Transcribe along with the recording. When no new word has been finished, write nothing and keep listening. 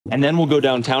And then we'll go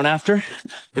downtown after,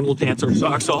 and we'll dance our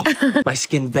socks off. My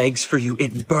skin begs for you,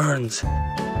 it burns.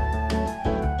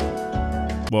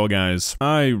 Well guys,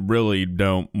 I really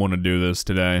don't want to do this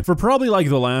today. For probably like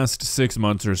the last 6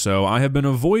 months or so, I have been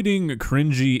avoiding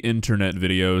cringy internet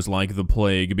videos like the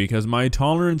plague because my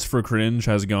tolerance for cringe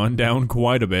has gone down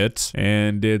quite a bit,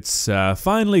 and it's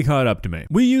finally caught up to me.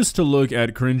 We used to look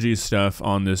at cringy stuff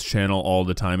on this channel all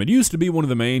the time. It used to be one of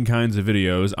the main kinds of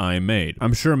videos I made.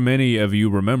 I'm sure many of you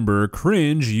remember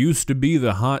cringe used to be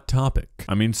the hot topic.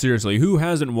 I mean seriously, who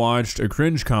hasn't watched a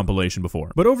cringe compilation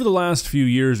before? But over the last few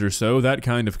years or so, that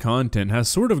kind of content has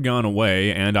sort of gone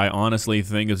away, and I honestly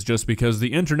think it's just because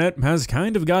the internet has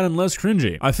kind of gotten less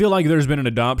cringy. I feel like there's been an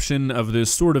adoption of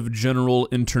this sort of general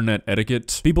internet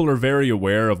etiquette. People are very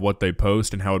aware of what they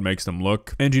post and how it makes them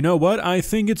look. And you know what? I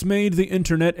think it's made the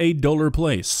internet a duller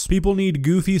place. People need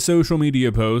goofy social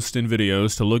media posts and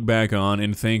videos to look back on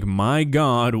and think, my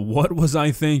god, what was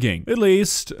I thinking? At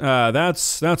least,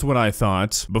 that's what I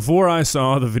thought before I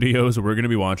saw the videos we're gonna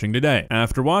be watching today.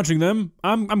 After watching them,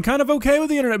 I'm kind of okay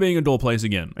with the internet being a dull place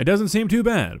again. It doesn't seem too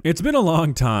bad. It's been a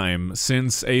long time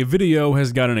since a video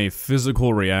has gotten a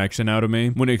physical reaction out of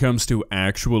me when it comes to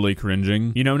actually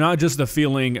cringing. You know, not just the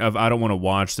feeling of I don't want to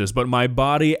watch this, but my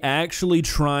body actually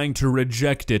trying to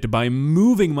reject it by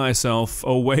moving myself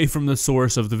away from the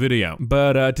source of the video.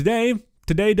 But today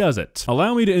does it.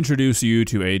 Allow me to introduce you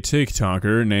to a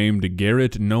TikToker named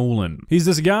Garrett Nolan. He's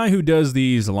this guy who does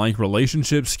these like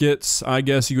relationship skits, I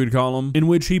guess you could call them, in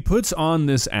which he puts on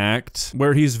this act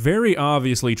where he's very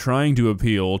obviously trying to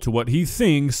appeal to what he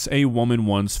thinks a woman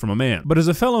wants from a man. But as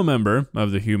a fellow member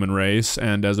of the human race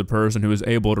and as a person who is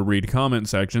able to read comment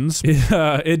sections,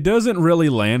 it doesn't really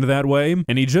land that way,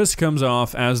 and he just comes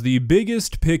off as the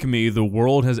biggest pick-me the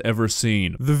world has ever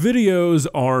seen. The videos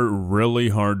are really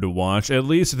hard to watch. At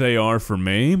least they are for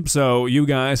me, so you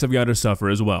guys have got to suffer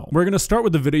as well. We're gonna start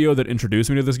with the video that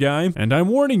introduced me to this guy, and I'm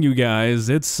warning you guys,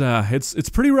 it's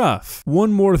pretty rough.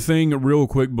 One more thing real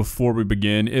quick before we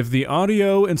begin. If the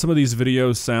audio in some of these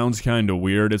videos sounds kind of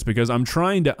weird, it's because I'm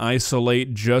trying to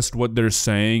isolate just what they're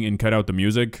saying and cut out the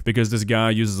music, because this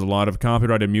guy uses a lot of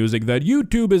copyrighted music that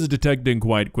YouTube is detecting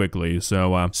quite quickly,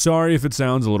 so sorry if it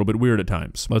sounds a little bit weird at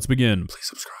times. Let's begin. Please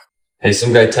subscribe. Hey,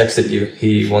 some guy texted you.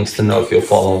 He wants to know if you'll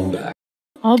follow him back.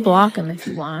 I'll block him if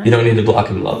you want. You don't need to block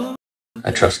him, love. I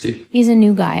trust you. He's a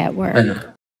new guy at work. I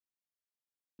know.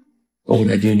 But what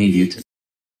I do need you to know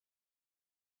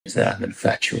is that I'm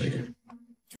infatuated.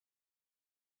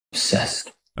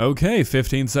 Obsessed. Okay,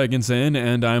 15 seconds in,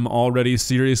 and I'm already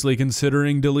seriously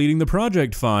considering deleting the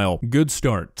project file. Good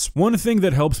start. One thing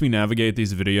that helps me navigate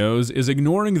these videos is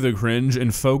ignoring the cringe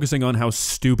and focusing on how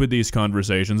stupid these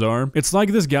conversations are. It's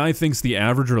like this guy thinks the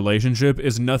average relationship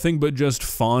is nothing but just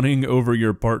fawning over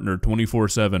your partner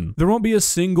 24/7. There won't be a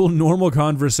single normal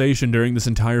conversation during this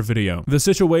entire video. The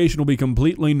situation will be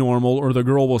completely normal, or the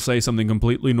girl will say something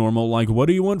completely normal like, what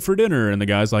do you want for dinner? And the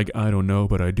guy's like, I don't know,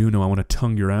 but I do know I want to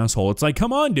tongue your asshole. It's like,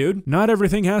 come on, dude. Not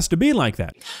everything has to be like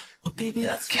that. Well, baby,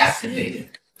 that's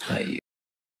captivated by you.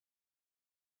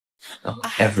 Oh,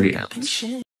 every ounce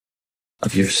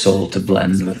of your soul to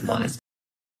blend with mine.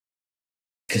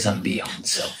 Because I'm beyond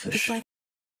selfish when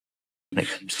it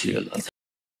comes to your love.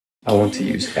 I want to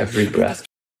use every breath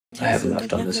I have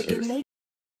left on this earth,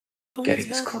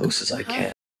 getting as close as I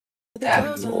can to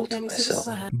having you all to myself.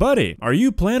 Buddy, are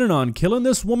you planning on killing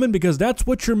this woman? Because that's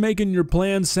what you're making your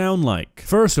plan sound like.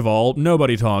 First of all,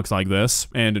 nobody talks like this,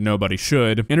 and nobody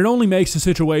should, and it only makes a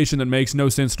situation that makes no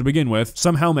sense to begin with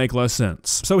somehow make less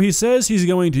sense. So he says he's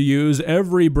going to use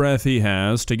every breath he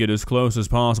has to get as close as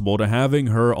possible to having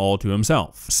her all to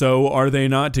himself. So are they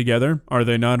not together? Are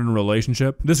they not in a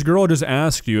relationship? This girl just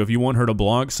asked you if you want her to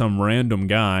block some random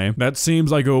guy. That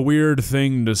seems like a weird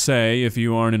thing to say if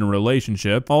you aren't in a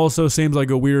relationship. Also seems like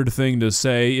a weird thing to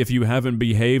say if you haven't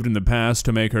behaved in the past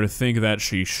to make her think that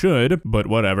she should, but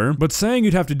whatever. But saying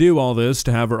you'd have to do all this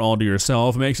to have her all to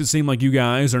yourself makes it seem like you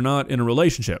guys are not in a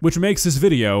relationship, which makes this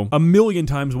video a million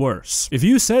times worse. If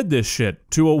you said this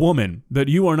shit to a woman that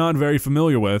you are not very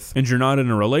familiar with and you're not in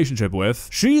a relationship with,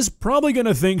 she's probably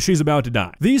gonna think she's about to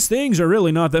die. These things are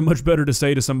really not that much better to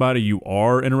say to somebody you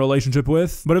are in a relationship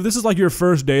with, but if this is like your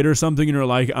first date or something and you're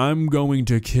like, I'm going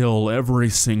to kill every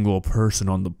single person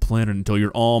on the planet until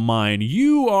you're all mine,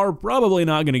 you are probably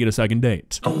not going to get a second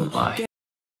date. Oh my.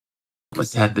 I'm a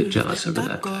tad bit jealous over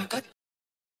that fact.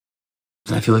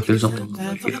 I feel like there's only one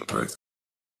like you for it.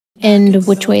 And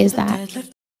which way is that?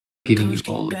 Giving you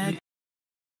all of me.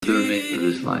 The remainder of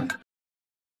his life.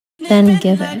 Then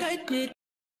give it.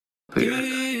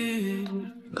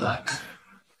 Relax.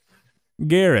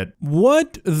 Garrett,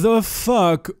 what the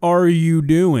fuck are you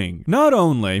doing? Not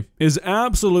only is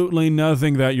absolutely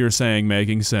nothing that you're saying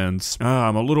making sense.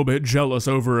 I'm a little bit jealous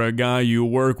over a guy you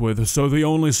work with, so the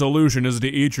only solution is to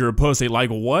eat your pussy. Like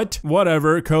what?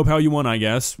 Whatever, cope how you want, I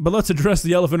guess. But let's address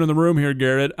the elephant in the room here,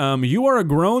 Garrett. You are a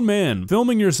grown man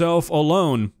filming yourself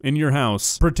alone in your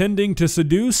house, pretending to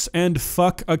seduce and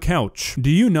fuck a couch. Do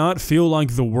you not feel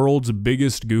like the world's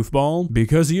biggest goofball?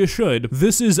 Because you should.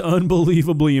 This is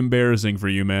unbelievably embarrassing for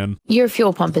you, man. Your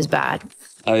fuel pump is bad.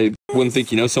 I wouldn't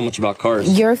think you know so much about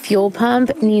cars. Your fuel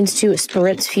pump needs to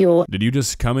spritz fuel. Did you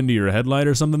just come into your headlight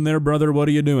or something there, brother? What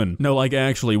are you doing? No, like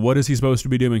actually, what is he supposed to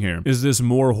be doing here? Is this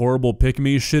more horrible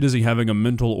pick-me shit? Is he having a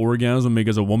mental orgasm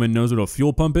because a woman knows what a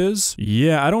fuel pump is?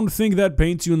 Yeah, I don't think that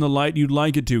paints you in the light you'd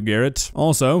like it to, Garrett.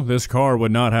 Also, this car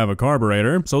would not have a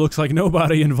carburetor, so it looks like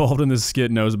nobody involved in this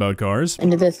skit knows about cars.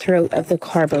 Into the throat of the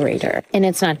carburetor, and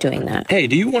it's not doing that. Hey,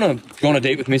 do you want to go on a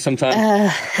date with me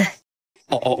sometime?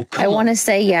 I want to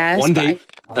say yes. One date.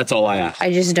 That's all I ask.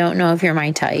 I just don't know if you're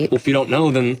my type. Well, if you don't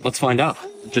know, then let's find out.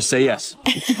 Just say yes.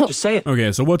 Just say it.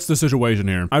 Okay, so what's the situation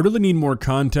here? I really need more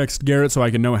context, Garrett, so I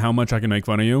can know how much I can make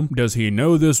fun of you. Does he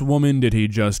know this woman? Did he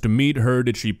just meet her?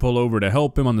 Did she pull over to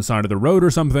help him on the side of the road or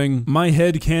something? My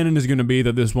headcanon is going to be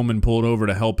that this woman pulled over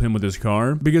to help him with his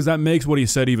car, because that makes what he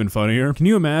said even funnier. Can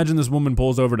you imagine this woman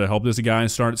pulls over to help this guy,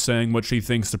 starts saying what she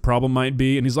thinks the problem might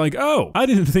be, and he's like, oh, I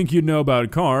didn't think you'd know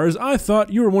about cars. I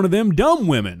thought you were one of them dumb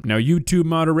women. Now, YouTube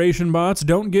moderation bots,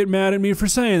 don't get mad at me for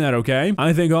saying that, okay?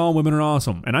 I think all women are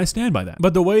awesome, and I stand by that.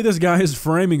 But the way this guy is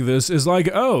framing this is like,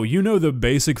 oh, you know the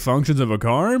basic functions of a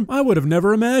car? I would have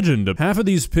never imagined. Half of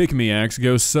these pick-me-acts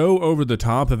go so over the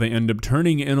top that they end up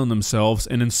turning in on themselves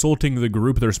and insulting the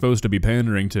group they're supposed to be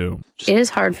pandering to. It is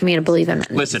hard for me to believe in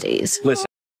that Listen. these days. Listen.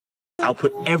 I'll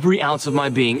put every ounce of my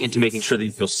being into making sure that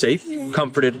you feel safe,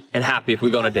 comforted, and happy if we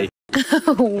go on a date.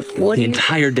 What The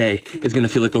entire day is going to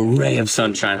feel like a ray of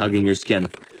sunshine hugging your skin.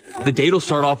 The date will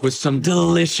start off with some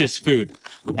delicious food.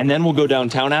 And then we'll go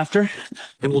downtown after,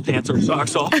 and we'll dance our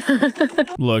socks off.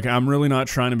 Look, I'm really not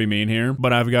trying to be mean here,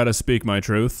 but I've got to speak my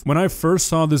truth. When I first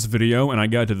saw this video and I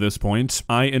got to this point,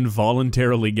 I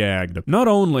involuntarily gagged. Not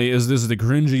only is this the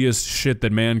cringiest shit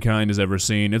that mankind has ever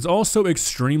seen, it's also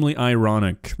extremely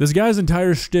ironic. This guy's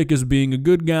entire shtick is being a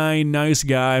good guy, nice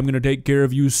guy, I'm gonna take care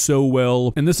of you so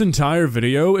well. And this entire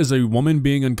video is a woman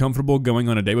being uncomfortable going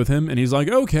on a date with him, and he's like,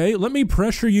 okay, let me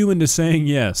pressure you into saying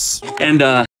yes. And,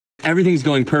 everything's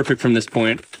going perfect from this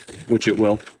point, which it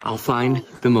will. I'll find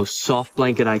the most soft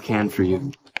blanket I can for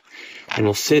you, and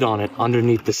we'll sit on it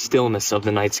underneath the stillness of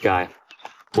the night sky.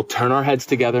 We'll turn our heads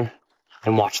together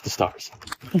and watch the stars.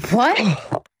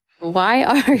 What? Why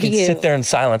are We can you? sit there in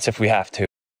silence if we have to.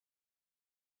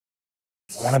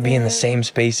 I want to be in the same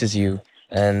space as you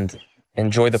and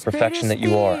enjoy the perfection that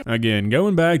you are. Again,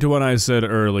 going back to what I said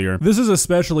earlier, this is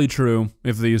especially true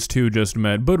if these two just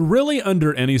met, but really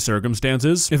under any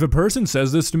circumstances, if a person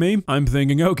says this to me, I'm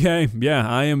thinking, okay, yeah,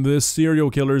 I am this serial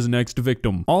killer's next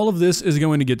victim. All of this is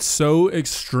going to get so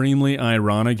extremely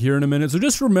ironic here in a minute, so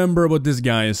just remember what this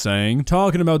guy is saying,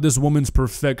 talking about this woman's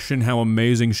perfection, how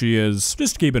amazing she is.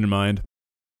 Just keep it in mind.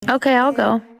 Okay, I'll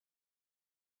go.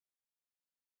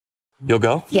 You'll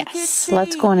go? Yes,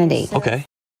 let's go on a date. Okay.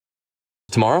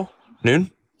 Tomorrow? Noon?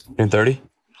 30?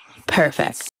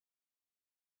 Perfect.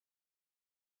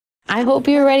 I hope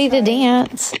you're ready to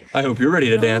dance. I hope you're ready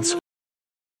to dance.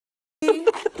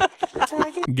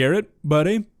 Garrett,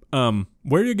 buddy,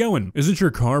 where are you going? Isn't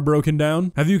your car broken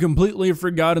down? Have you completely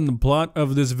forgotten the plot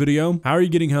of this video? How are you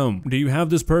getting home? Do you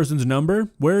have this person's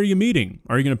number? Where are you meeting?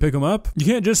 Are you gonna pick him up? You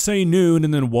can't just say noon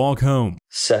and then walk home.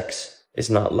 Sex is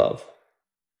not love.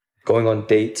 Going on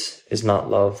dates is not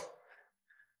love.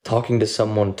 Talking to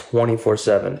someone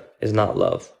 24/7 is not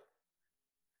love.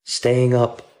 Staying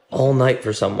up all night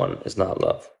for someone is not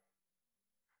love.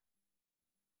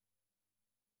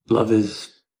 Love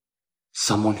is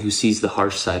someone who sees the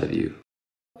harsh side of you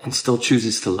and still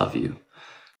chooses to love you.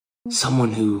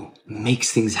 Someone who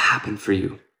makes things happen for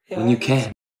you when you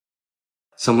can.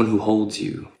 Someone who holds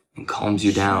you and calms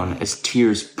you down as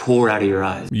tears pour out of your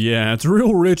eyes. Yeah, it's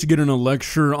real rich getting a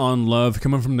lecture on love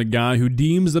coming from the guy who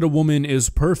deems that a woman is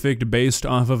perfect based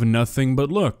off of nothing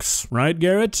but looks. Right,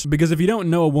 Garrett? Because if you don't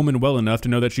know a woman well enough to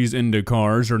know that she's into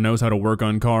cars or knows how to work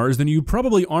on cars, then you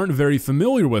probably aren't very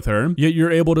familiar with her, yet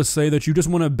you're able to say that you just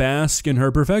want to bask in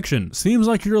her perfection. Seems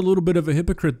like you're a little bit of a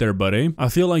hypocrite there, buddy. I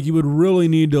feel like you would really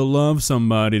need to love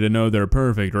somebody to know they're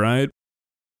perfect, right?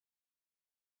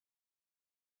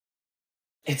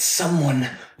 It's someone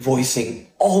voicing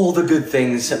all the good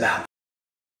things about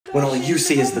when all you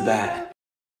see is the bad.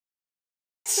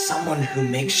 It's someone who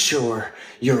makes sure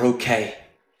you're okay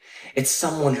It's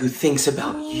someone who thinks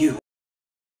about you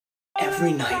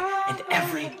every night and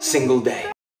every single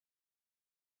day.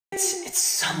 It's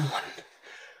someone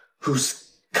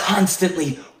who's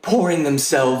constantly pouring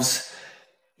themselves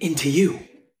into you.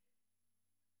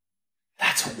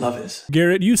 That's what love is.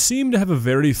 Garrett, you seem to have a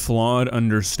very flawed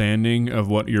understanding of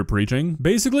what you're preaching.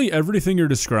 Basically, everything you're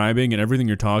describing and everything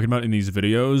you're talking about in these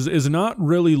videos is not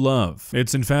really love.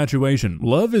 It's infatuation.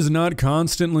 Love is not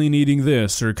constantly needing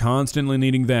this or constantly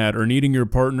needing that or needing your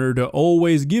partner to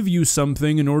always give you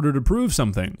something in order to prove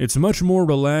something. It's much more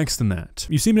relaxed than that.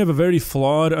 You seem to have a very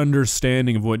flawed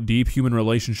understanding of what deep human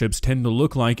relationships tend to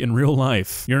look like in real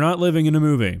life. You're not living in a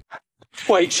movie.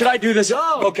 Wait, should I do this?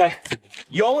 Oh, okay.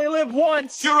 You only live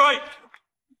once. You're right.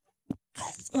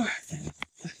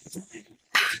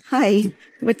 Hi,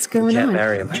 what's going Can't on?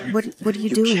 marry him. What are you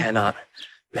You doing? cannot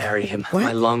marry him. What?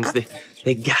 My lungs,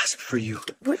 they gasp for you.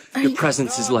 What are Your you-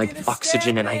 presence is like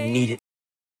oxygen and I need it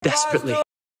desperately.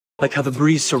 Like how the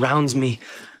breeze surrounds me.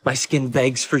 My skin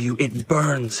begs for you. It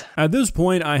burns. At this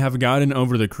point, I have gotten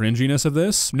over the cringiness of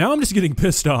this. Now I'm just getting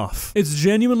pissed off. It's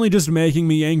genuinely just making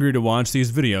me angry to watch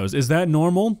these videos. Is that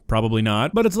normal? Probably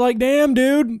not. But it's like, damn,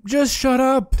 dude, just shut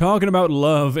up. Talking about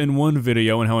love in one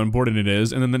video and how important it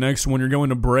is, and then the next one you're going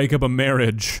to break up a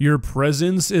marriage. Your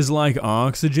presence is like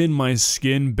oxygen. My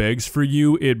skin begs for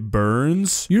you. It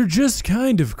burns. You're just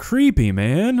kind of creepy,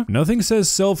 man. Nothing says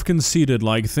self-conceited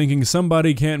like thinking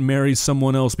somebody can't marry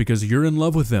someone else because you're in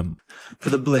love with them. For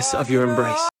the bliss of your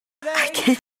embrace. I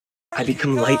can't. I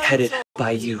become lightheaded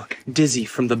by you, dizzy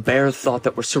from the bare thought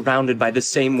that we're surrounded by the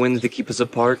same winds that keep us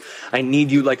apart. I need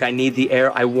you like I need the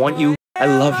air. I want you. I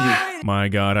love you. My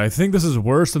God, I think this is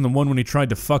worse than the one when he tried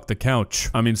to fuck the couch.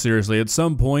 I mean, seriously, at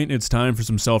some point, it's time for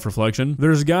some self-reflection.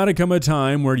 There's gotta come a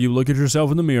time where you look at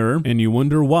yourself in the mirror and you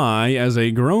wonder why, as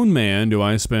a grown man, do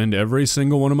I spend every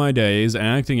single one of my days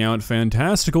acting out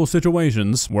fantastical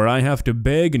situations where I have to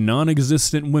beg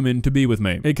non-existent women to be with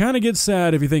me. It kinda gets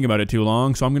sad if you think about it too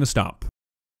long, so I'm gonna stop.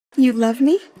 You love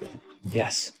me?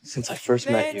 Yes, since I first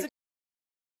met you.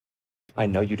 I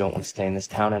know you don't want to stay in this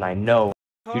town, and I know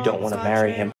you don't want to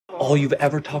marry him. All you've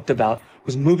ever talked about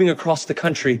was moving across the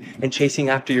country and chasing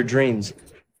after your dreams.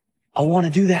 I want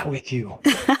to do that with you.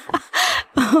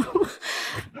 Oh,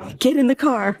 get in the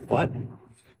car. What?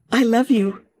 I love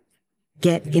you.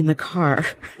 Get in the car.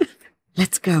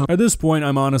 Let's go. At this point,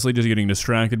 I'm honestly just getting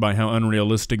distracted by how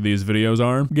unrealistic these videos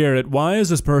are. Garrett, why is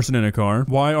this person in a car?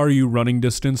 Why are you running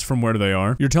distance from where they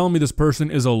are? You're telling me this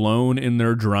person is alone in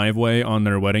their driveway on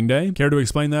their wedding day? Care to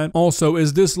explain that? Also,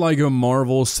 is this like a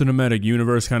Marvel Cinematic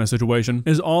Universe kind of situation?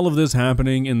 Is all of this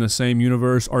happening in the same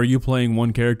universe? Are you playing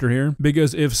one character here?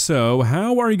 Because if so,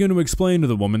 how are you going to explain to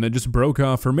the woman that just broke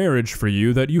off her marriage for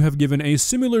you that you have given a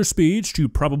similar speech to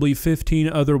probably 15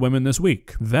 other women this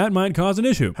week? That might cause an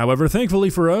issue. However,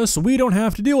 thankfully for us, we don't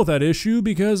have to deal with that issue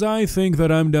because I think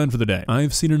that I'm done for the day.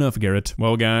 I've seen enough, Garrett.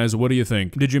 Well, guys, what do you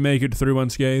think? Did you make it through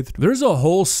unscathed? There's a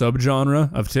whole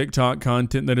subgenre of TikTok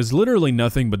content that is literally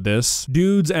nothing but this.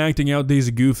 Dudes acting out these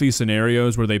goofy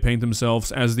scenarios where they paint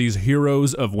themselves as these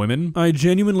heroes of women. I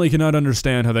genuinely cannot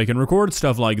understand how they can record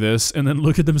stuff like this and then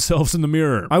look at themselves in the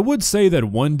mirror. I would say that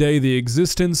one day the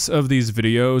existence of these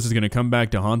videos is going to come back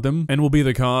to haunt them and will be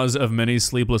the cause of many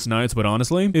sleepless nights, but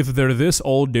honestly, if they're this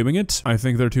old doing it, I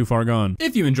think they're too far gone.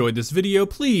 If you enjoyed this video,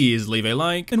 please leave a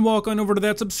like and walk on over to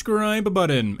that subscribe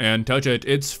button and touch it.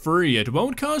 It's free. It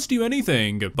won't cost you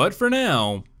anything. But for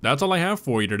now, that's all I have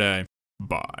for you today.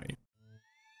 Bye.